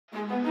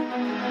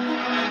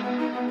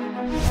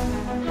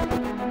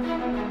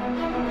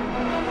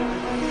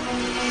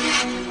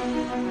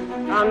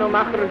אנו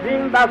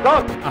מכריזים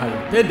בזאת על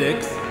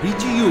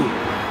TEDxBGU.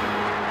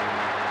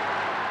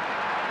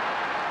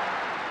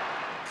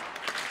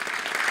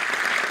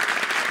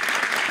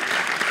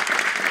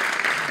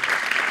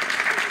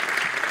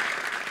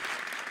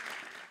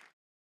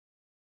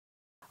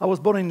 I was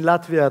born in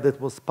Latvia,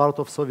 that was part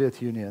of Soviet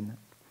Union,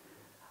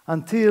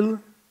 until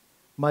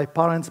my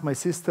parents, my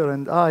sister,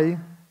 and I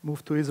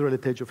moved to Israel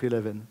at the age of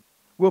 11.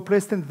 We were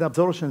placed in an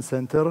absorption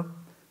center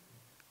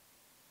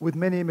with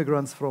many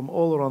immigrants from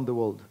all around the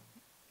world.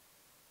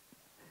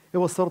 It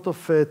was sort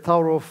of a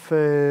Tower of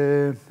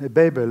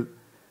Babel,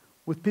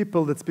 with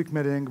people that speak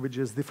many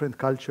languages, different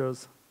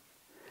cultures.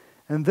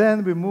 And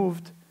then we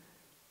moved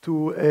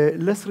to a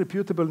less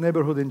reputable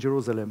neighborhood in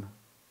Jerusalem,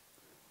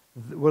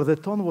 where the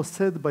tone was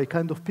set by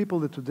kind of people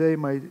that today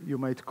you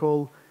might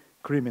call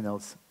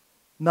criminals.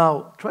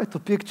 Now, try to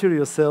picture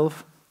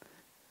yourself,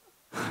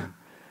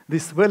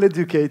 this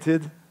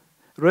well-educated,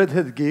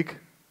 redhead geek,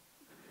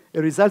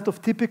 a result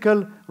of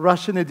typical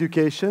Russian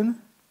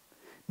education,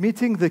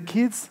 meeting the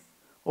kids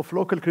of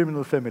local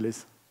criminal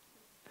families.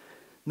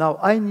 Now,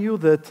 I knew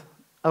that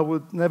I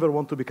would never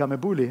want to become a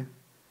bully,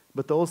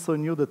 but I also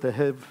knew that I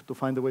have to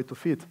find a way to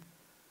fit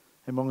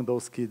among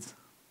those kids.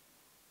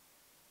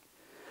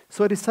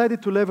 So I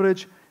decided to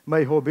leverage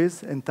my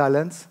hobbies and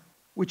talents,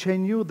 which I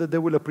knew that they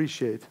will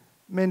appreciate,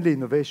 mainly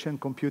innovation,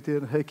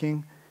 computer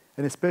hacking,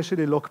 and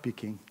especially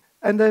lockpicking.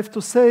 And I have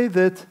to say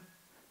that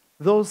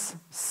those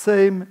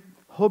same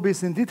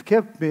hobbies indeed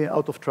kept me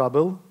out of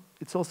trouble.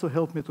 It's also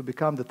helped me to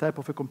become the type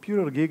of a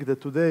computer geek that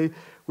today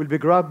will be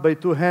grabbed by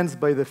two hands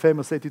by the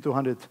famous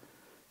 8200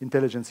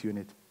 intelligence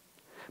unit.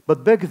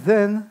 But back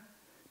then,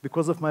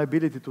 because of my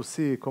ability to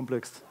see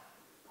complex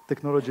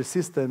technology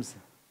systems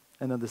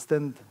and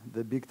understand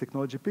the big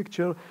technology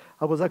picture,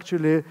 I was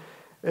actually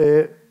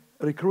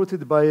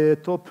recruited by a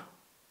top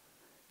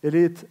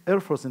elite Air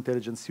Force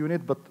intelligence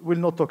unit, but we'll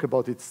not talk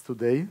about it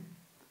today.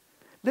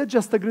 Let's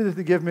just agree that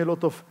it gave me a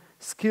lot of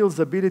skills,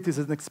 abilities,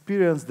 and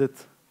experience that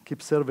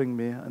keep serving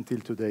me until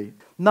today.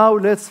 Now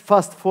let's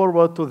fast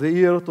forward to the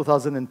year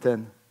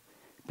 2010.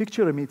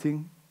 Picture a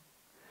meeting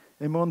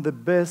among the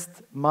best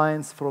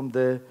minds from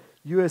the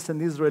US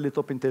and Israeli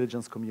top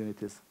intelligence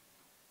communities.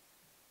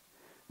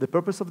 The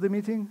purpose of the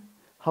meeting?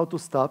 How to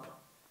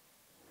stop,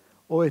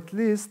 or at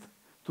least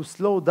to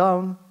slow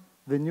down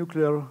the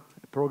nuclear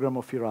program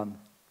of Iran.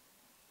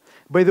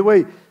 By the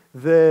way,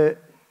 the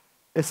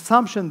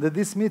assumption that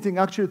this meeting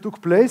actually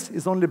took place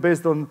is only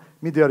based on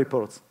media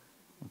reports,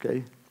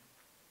 okay?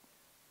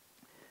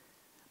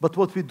 But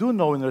what we do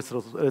know in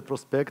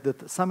retrospect,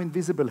 that some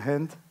invisible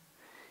hand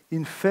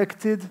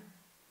infected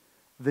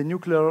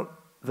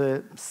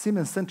the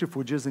Siemens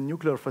centrifuges in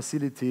nuclear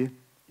facility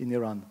in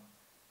Iran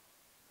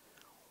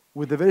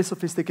with a very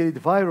sophisticated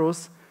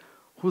virus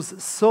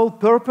whose sole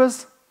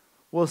purpose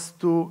was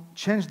to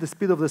change the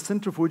speed of the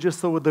centrifuges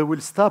so they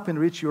will stop and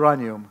reach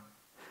uranium.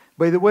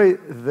 By the way,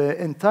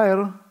 the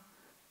entire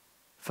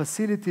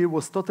facility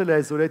was totally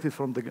isolated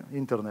from the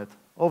internet,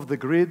 off the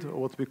grid, or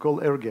what we call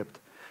air-gapped.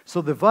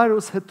 So the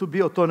virus had to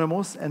be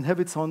autonomous and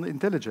have its own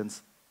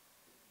intelligence.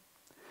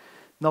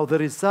 Now, the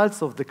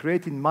results of the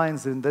creative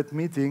minds in that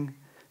meeting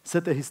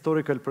set a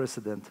historical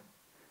precedent,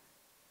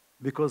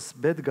 because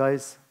bad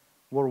guys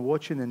were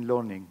watching and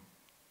learning.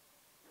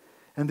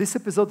 And this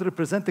episode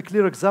represents a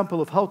clear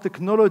example of how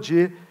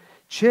technology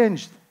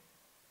changed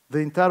the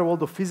entire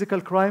world of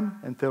physical crime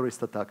and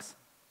terrorist attacks.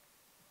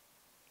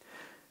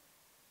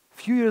 A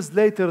few years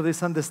later,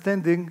 this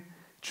understanding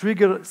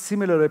triggered a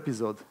similar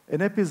episode,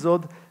 an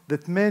episode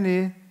that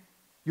many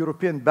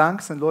European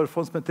banks and law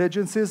enforcement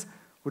agencies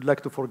would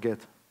like to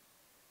forget.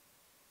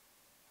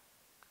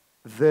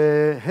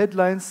 The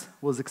headlines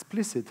was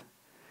explicit.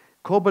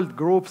 Cobalt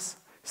groups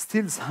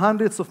steals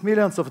hundreds of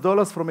millions of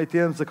dollars from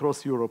ATMs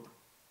across Europe.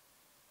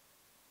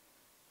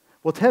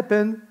 What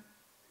happened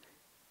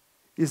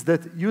is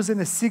that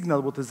using a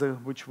signal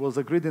which was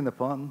agreed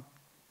upon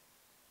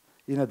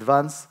in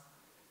advance,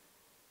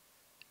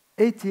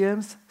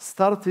 ATMs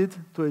started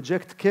to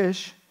eject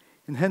cash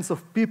in hands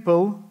of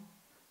people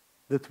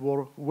that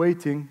were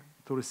waiting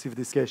to receive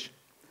this cash.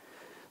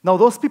 Now,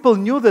 those people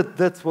knew that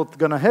that's what's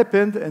going to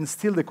happen, and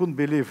still they couldn't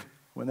believe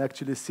when they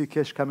actually see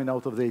cash coming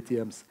out of the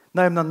ATMs.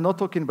 Now, I'm not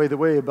talking, by the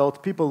way,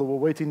 about people who were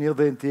waiting near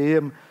the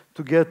ATM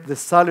to get the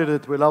salary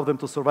that will allow them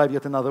to survive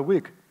yet another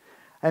week.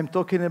 I'm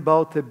talking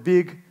about a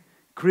big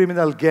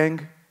criminal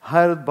gang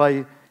hired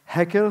by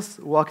hackers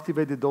who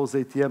activated those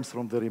ATMs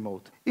from the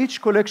remote.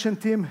 Each collection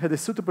team had a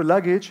suitable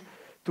luggage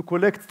to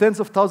collect tens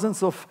of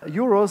thousands of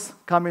euros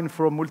coming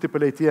from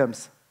multiple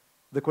ATMs.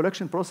 The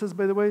collection process,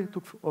 by the way,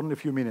 took only a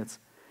few minutes.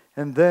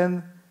 And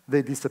then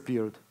they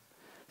disappeared.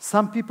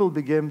 Some people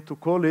began to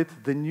call it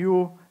the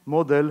new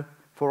model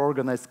for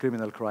organized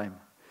criminal crime.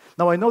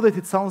 Now, I know that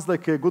it sounds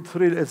like a good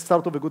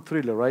start of a good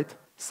thriller, right?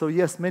 So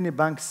yes, many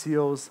bank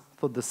CEOs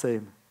thought the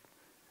same.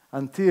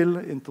 Until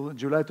in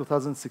July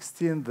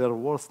 2016, their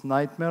worst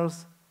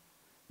nightmares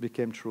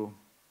became true.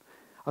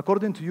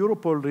 According to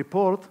Europol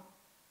report,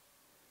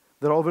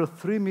 there are over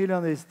 3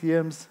 million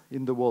ATMs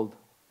in the world,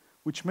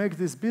 which makes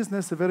this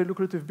business a very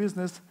lucrative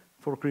business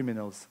for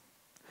criminals.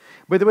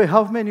 By the way,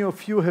 how many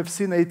of you have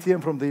seen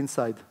ATM from the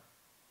inside?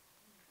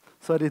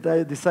 So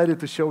I decided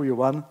to show you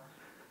one.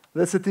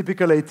 That's a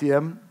typical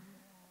ATM.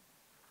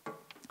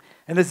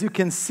 And as you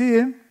can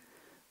see,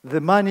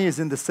 the money is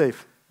in the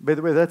safe. By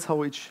the way, that's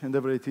how each and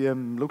every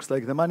ATM looks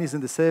like. The money is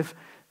in the safe.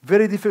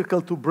 Very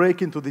difficult to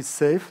break into this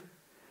safe,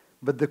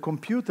 but the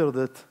computer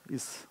that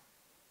is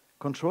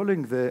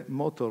controlling the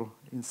motor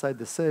inside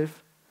the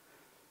safe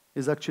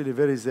is actually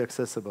very easily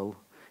accessible,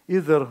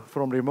 either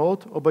from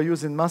remote or by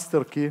using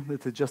master key,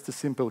 that is just a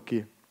simple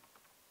key.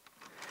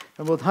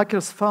 And what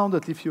hackers found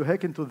that if you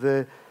hack into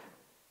the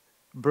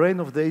brain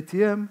of the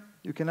ATM,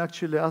 you can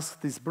actually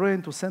ask this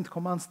brain to send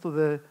commands to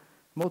the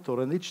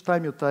motor, and each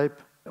time you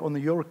type on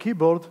your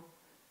keyboard,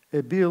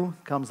 a bill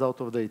comes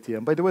out of the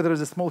ATM. By the way, there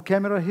is a small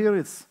camera here.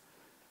 It's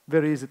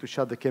very easy to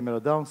shut the camera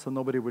down, so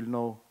nobody will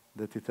know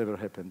that it ever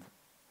happened.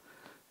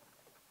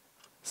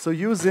 So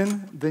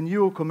using the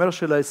new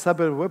commercialized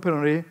cyber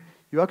weaponry,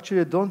 you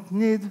actually don't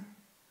need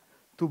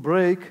to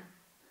break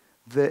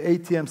the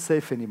ATM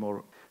safe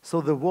anymore.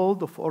 So the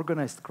world of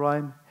organized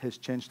crime has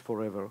changed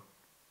forever.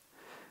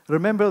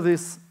 Remember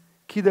this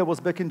kid that was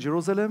back in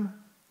Jerusalem?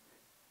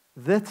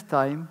 That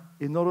time,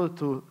 in order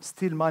to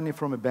steal money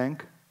from a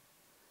bank,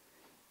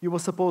 you were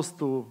supposed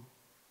to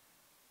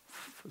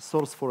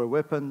source for a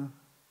weapon,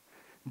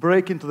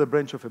 break into the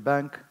branch of a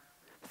bank,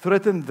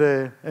 threaten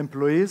the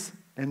employees,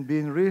 and be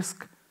in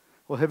risk,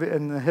 or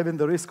having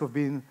the risk of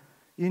being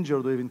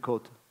injured or even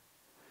caught.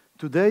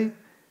 Today,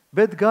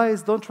 bad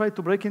guys don't try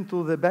to break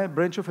into the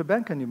branch of a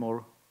bank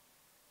anymore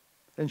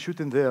and shoot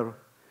in there.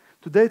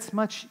 Today, it's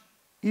much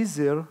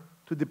easier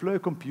to deploy a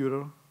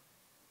computer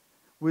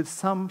with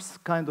some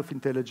kind of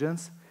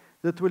intelligence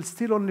that will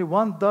steal only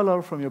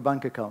 $1 from your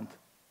bank account,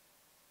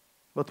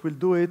 but will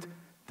do it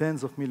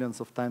tens of millions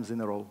of times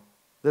in a row.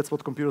 That's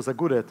what computers are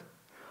good at.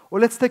 Or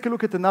let's take a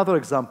look at another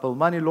example,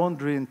 money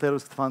laundering and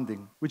terrorist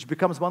funding, which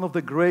becomes one of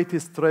the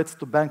greatest threats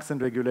to banks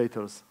and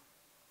regulators.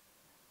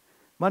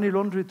 Money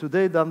laundering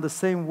today done the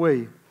same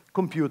way.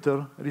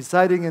 Computer,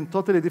 residing in a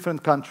totally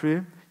different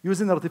country,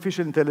 using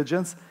artificial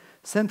intelligence,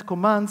 send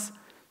commands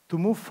to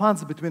move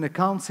funds between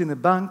accounts in a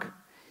bank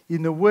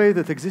in a way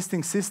that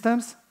existing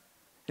systems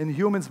and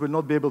humans will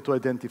not be able to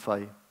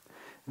identify.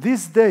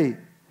 This day,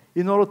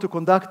 in order to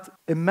conduct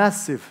a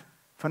massive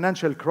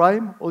financial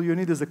crime, all you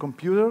need is a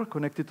computer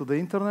connected to the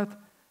internet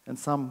and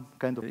some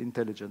kind of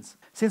intelligence.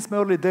 Since my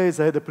early days,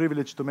 I had the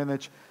privilege to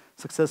manage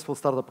successful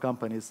startup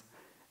companies.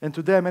 And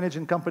today I'm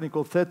managing a company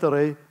called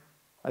TheTaray,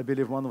 I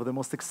believe one of the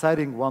most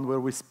exciting one, where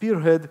we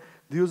spearhead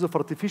the use of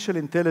artificial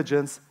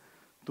intelligence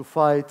to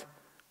fight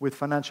with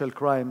financial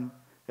crime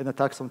and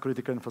attacks on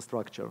critical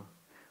infrastructure.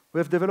 We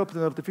have developed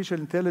an artificial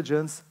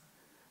intelligence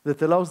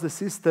that allows the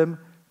system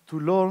to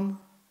learn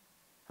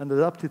and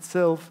adapt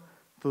itself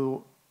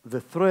to the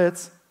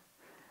threats,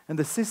 and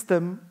the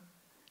system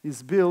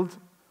is built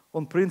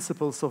on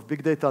principles of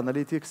big data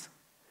analytics,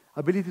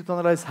 ability to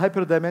analyze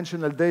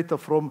hyperdimensional data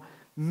from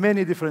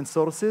many different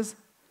sources,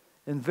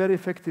 and very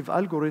effective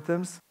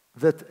algorithms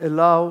that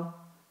allow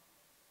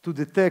to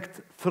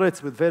detect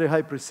threats with very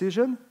high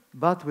precision,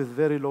 but with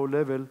very low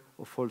level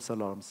of false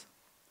alarms.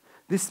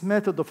 This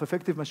method of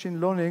effective machine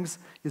learning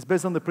is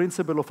based on the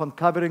principle of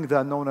uncovering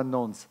the unknown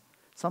unknowns.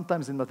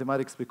 Sometimes in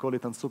mathematics we call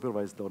it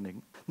unsupervised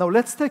learning. Now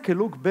let's take a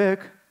look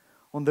back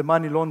on the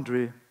money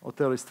laundering or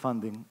terrorist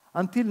funding.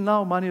 Until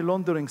now, money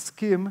laundering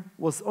scheme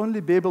was only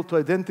be able to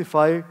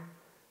identify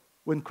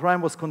when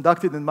crime was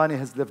conducted and money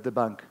has left the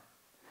bank.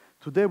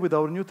 Today, with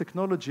our new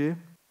technology,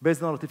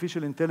 based on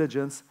artificial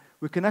intelligence,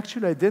 we can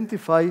actually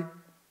identify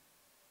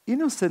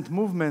innocent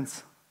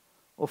movements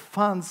of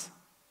funds,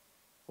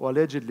 or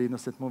allegedly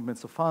innocent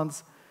movements of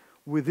funds,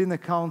 within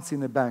accounts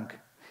in a bank.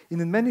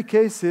 And in many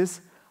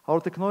cases, our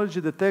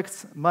technology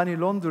detects money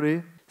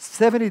laundering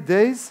 70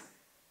 days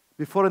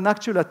before an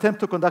actual attempt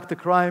to conduct a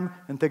crime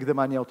and take the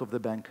money out of the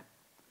bank.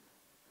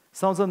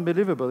 Sounds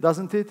unbelievable,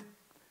 doesn't it?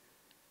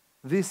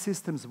 These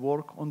systems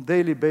work on a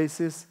daily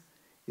basis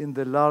in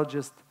the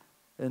largest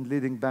and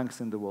leading banks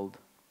in the world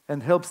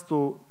and helps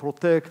to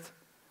protect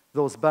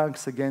those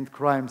banks against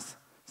crimes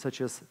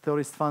such as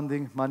terrorist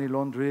funding, money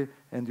laundering,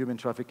 and human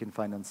trafficking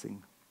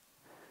financing.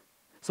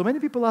 So many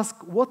people ask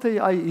what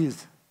AI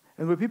is.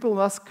 And when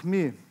people ask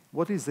me,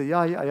 what is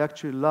AI, I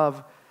actually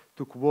love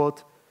to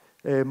quote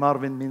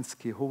Marvin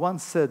Minsky, who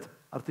once said,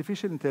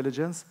 artificial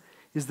intelligence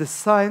is the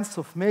science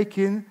of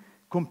making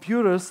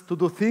computers to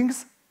do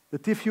things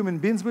that if human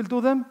beings will do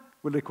them,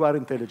 will require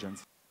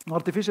intelligence.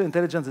 Artificial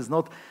intelligence is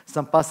not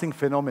some passing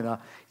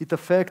phenomena. It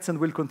affects and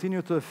will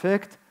continue to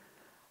affect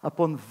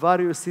upon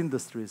various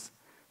industries,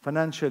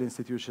 financial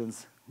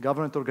institutions,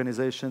 government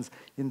organizations,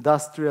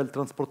 industrial,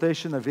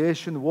 transportation,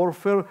 aviation,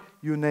 warfare,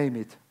 you name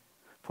it.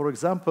 For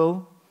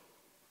example,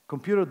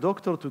 computer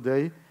doctor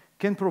today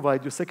can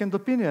provide you second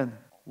opinion.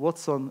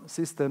 Watson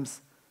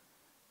systems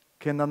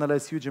can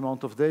analyze huge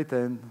amount of data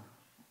and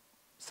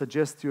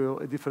suggest you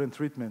a different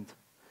treatment.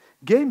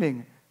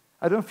 Gaming,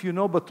 I don't know if you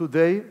know, but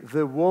today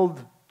the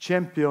world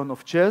champion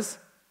of chess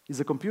is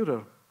a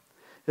computer,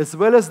 as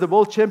well as the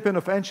world champion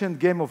of ancient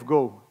game of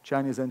Go,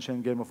 Chinese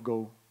ancient game of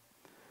Go.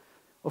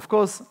 Of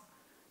course,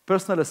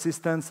 personal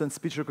assistants and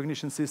speech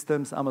recognition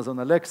systems, Amazon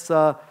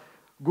Alexa,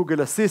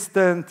 Google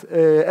Assistant,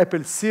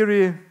 Apple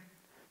Siri,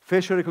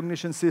 facial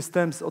recognition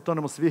systems,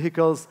 autonomous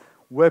vehicles,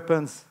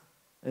 weapons,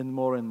 and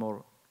more and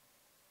more.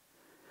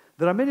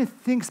 There are many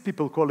things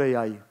people call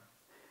AI.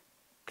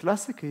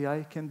 Classic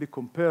AI can be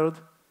compared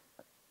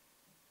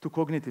to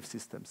cognitive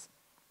systems.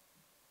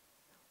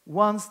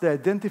 Once they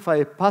identify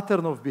a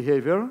pattern of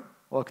behavior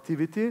or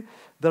activity,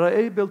 they are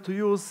able to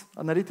use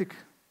analytic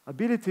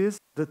abilities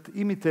that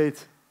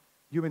imitate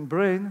human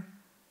brain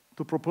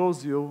to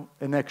propose you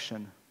an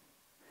action.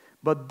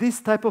 But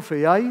this type of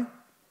AI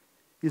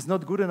is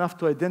not good enough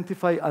to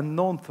identify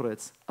unknown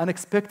threats,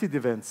 unexpected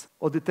events,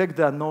 or detect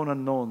the unknown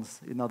unknowns,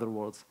 in other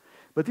words.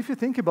 But if you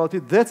think about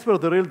it, that's where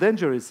the real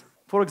danger is.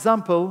 For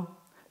example,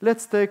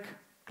 let's take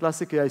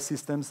classic AI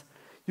systems.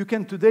 You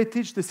can today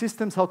teach the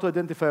systems how to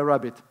identify a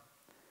rabbit.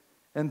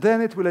 And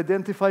then it will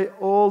identify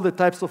all the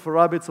types of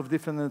rabbits of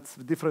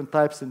different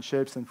types and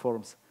shapes and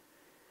forms.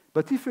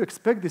 But if you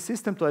expect the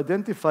system to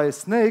identify a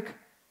snake,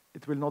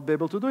 it will not be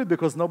able to do it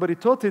because nobody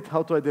taught it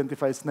how to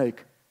identify a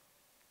snake.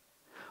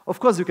 Of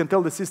course, you can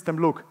tell the system,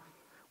 look,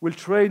 we'll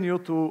train you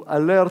to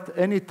alert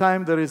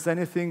anytime there is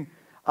anything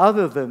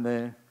other than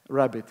a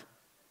rabbit.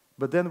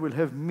 But then we'll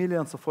have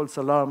millions of false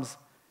alarms,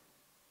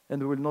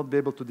 and we will not be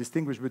able to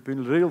distinguish between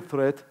a real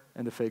threat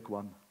and a fake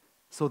one.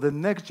 So the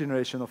next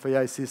generation of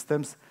AI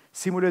systems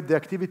simulate the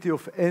activity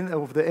of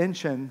the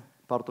ancient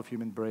part of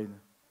human brain,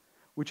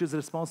 which is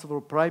responsible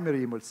for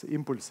primary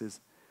impulses,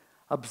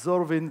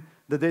 absorbing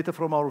the data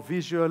from our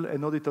visual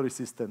and auditory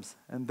systems,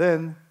 and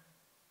then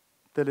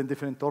telling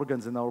different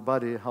organs in our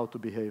body how to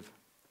behave.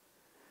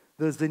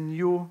 There's the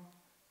new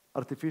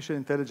artificial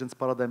intelligence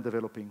paradigm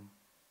developing.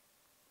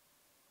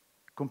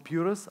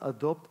 Computers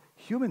adopt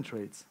human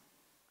traits.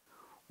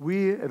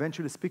 We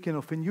eventually speaking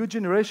of a new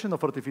generation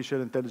of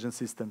artificial intelligence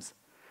systems,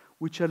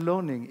 which are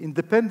learning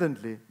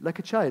independently, like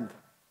a child,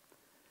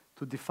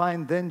 to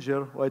define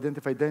danger or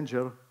identify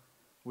danger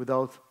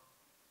without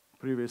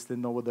previously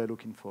know what they're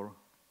looking for.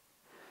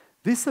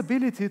 This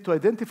ability to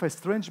identify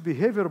strange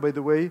behavior, by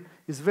the way,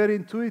 is very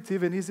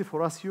intuitive and easy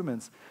for us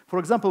humans. For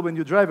example, when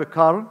you drive a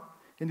car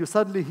and you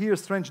suddenly hear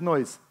strange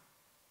noise,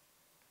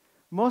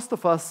 most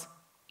of us,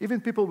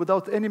 even people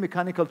without any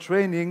mechanical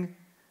training,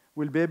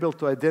 will be able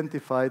to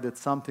identify that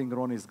something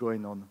wrong is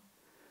going on.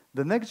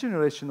 The next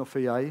generation of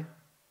AI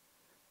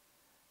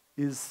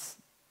is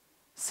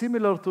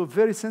similar to a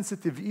very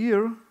sensitive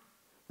ear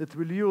that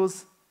will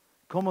use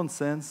common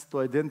sense to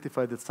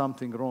identify that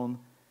something wrong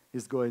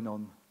is going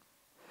on.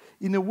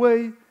 In a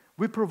way,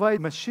 we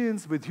provide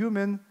machines with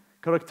human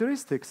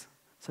characteristics,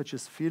 such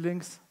as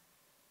feelings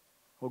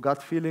or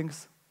gut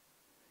feelings,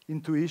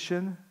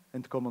 intuition,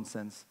 and common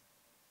sense,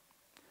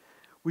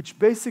 which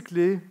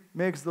basically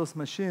makes those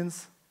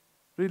machines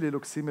really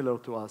look similar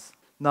to us.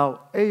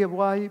 Now,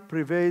 AI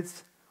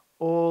pervades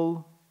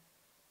all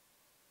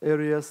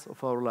areas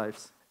of our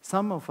lives.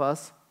 Some of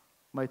us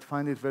might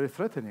find it very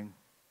threatening.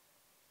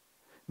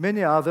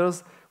 Many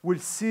others will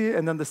see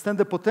and understand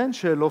the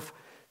potential of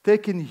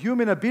taking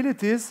human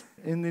abilities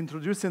and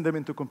introducing them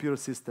into computer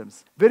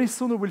systems. Very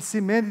soon we will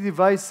see many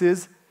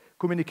devices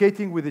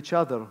communicating with each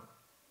other.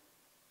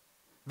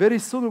 Very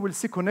soon we will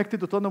see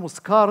connected autonomous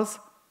cars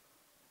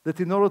that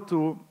in order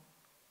to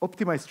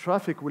optimize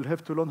traffic will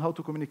have to learn how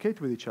to communicate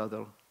with each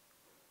other.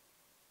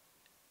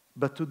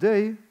 But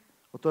today,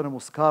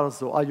 autonomous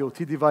cars or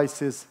IoT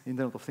devices,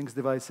 Internet of Things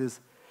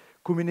devices,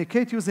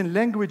 communicate using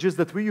languages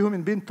that we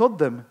human beings taught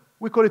them.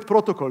 We call it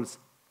protocols.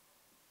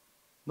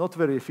 Not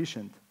very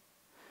efficient.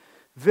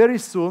 Very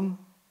soon,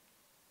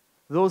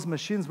 those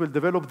machines will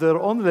develop their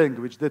own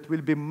language that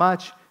will be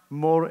much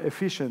more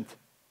efficient.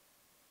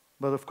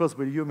 But of course,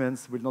 we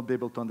humans will not be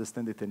able to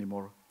understand it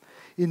anymore.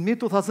 In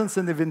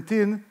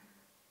mid-2017,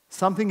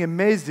 something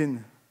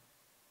amazing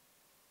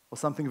or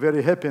something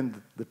very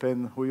happened,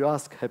 depending who you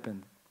ask,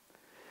 happened.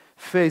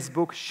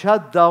 Facebook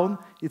shut down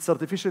its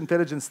artificial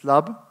intelligence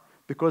lab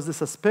because they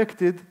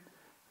suspected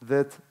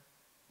that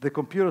the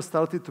computers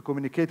started to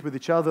communicate with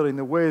each other in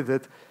a way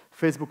that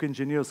Facebook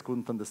engineers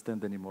couldn't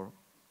understand anymore.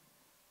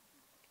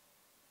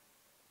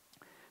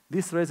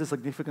 This raises a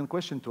significant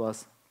question to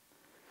us.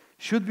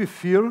 Should we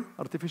fear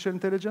artificial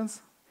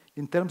intelligence?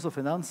 In terms of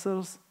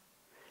answers,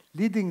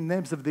 leading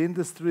names of the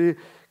industry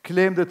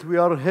claim that we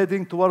are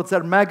heading towards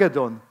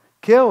Armageddon,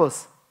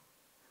 chaos,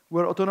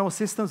 where autonomous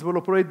systems will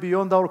operate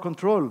beyond our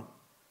control,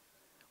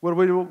 where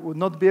we will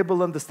not be able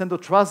to understand or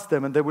trust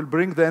them, and they will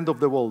bring the end of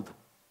the world.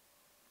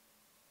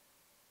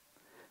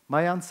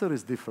 My answer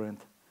is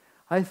different.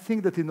 I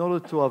think that in order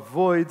to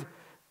avoid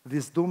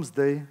this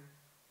doomsday,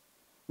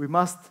 we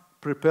must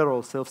prepare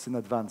ourselves in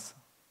advance.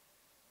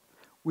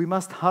 We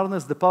must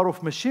harness the power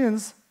of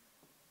machines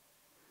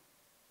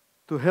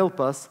to help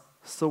us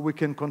so we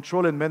can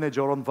control and manage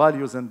our own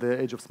values in the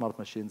age of smart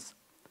machines.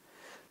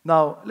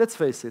 Now, let's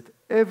face it,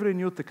 every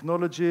new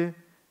technology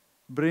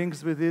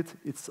brings with it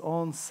its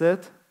own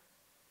set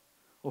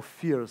of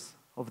fears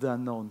of the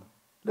unknown.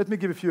 Let me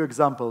give a few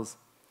examples.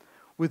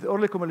 With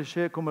early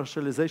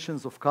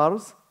commercializations of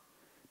cars,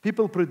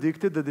 people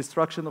predicted the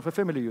destruction of a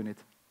family unit.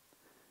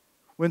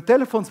 When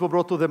telephones were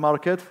brought to the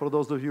market, for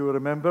those of you who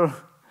remember,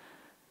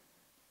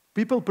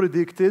 people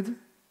predicted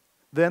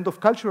the end of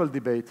cultural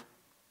debate.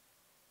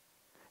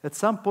 At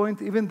some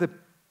point, even the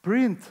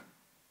print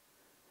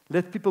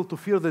led people to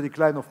fear the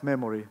decline of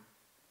memory.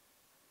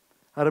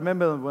 I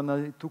remember when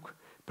I took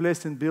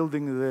place in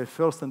building the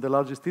first and the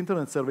largest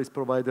internet service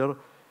provider,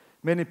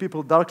 many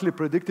people darkly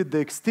predicted the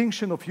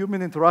extinction of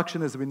human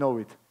interaction as we know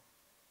it.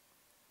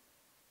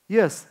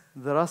 Yes,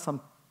 there are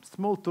some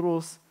small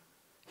truths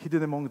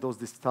hidden among those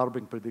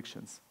disturbing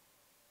predictions.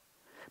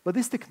 But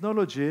this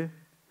technology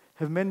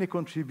has mainly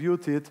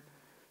contributed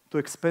to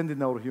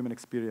expanding our human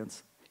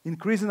experience,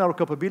 increasing our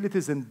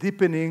capabilities and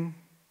deepening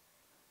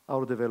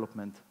our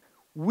development.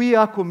 We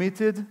are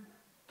committed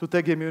to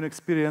take the human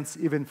experience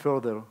even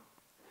further.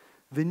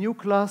 The new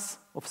class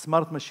of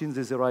smart machines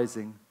is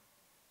arising.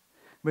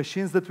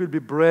 Machines that will be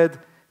bred,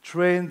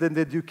 trained, and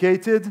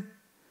educated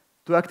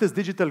to act as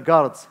digital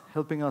guards,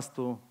 helping us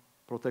to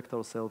protect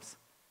ourselves.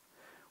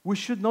 We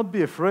should not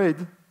be afraid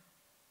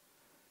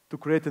to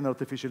create an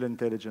artificial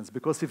intelligence,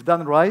 because if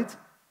done right,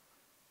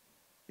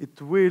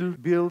 it will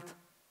build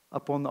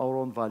upon our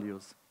own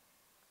values.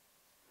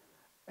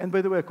 And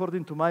by the way,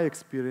 according to my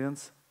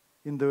experience,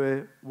 in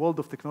the world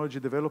of technology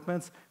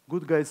developments,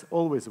 good guys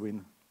always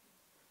win.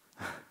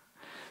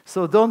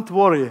 So don't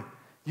worry,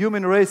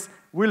 human race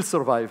will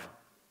survive.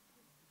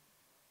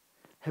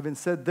 Having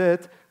said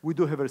that, we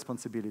do have a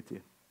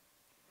responsibility.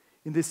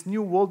 In this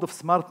new world of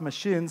smart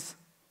machines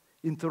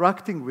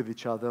interacting with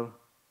each other,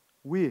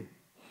 we,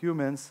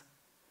 humans,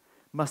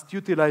 must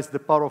utilize the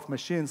power of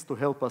machines to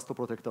help us to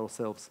protect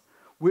ourselves.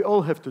 We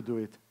all have to do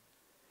it.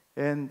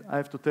 And I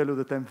have to tell you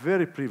that I'm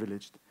very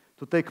privileged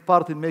to take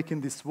part in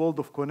making this world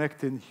of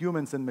connecting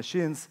humans and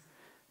machines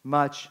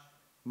much,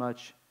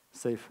 much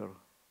safer.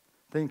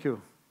 Thank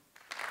you.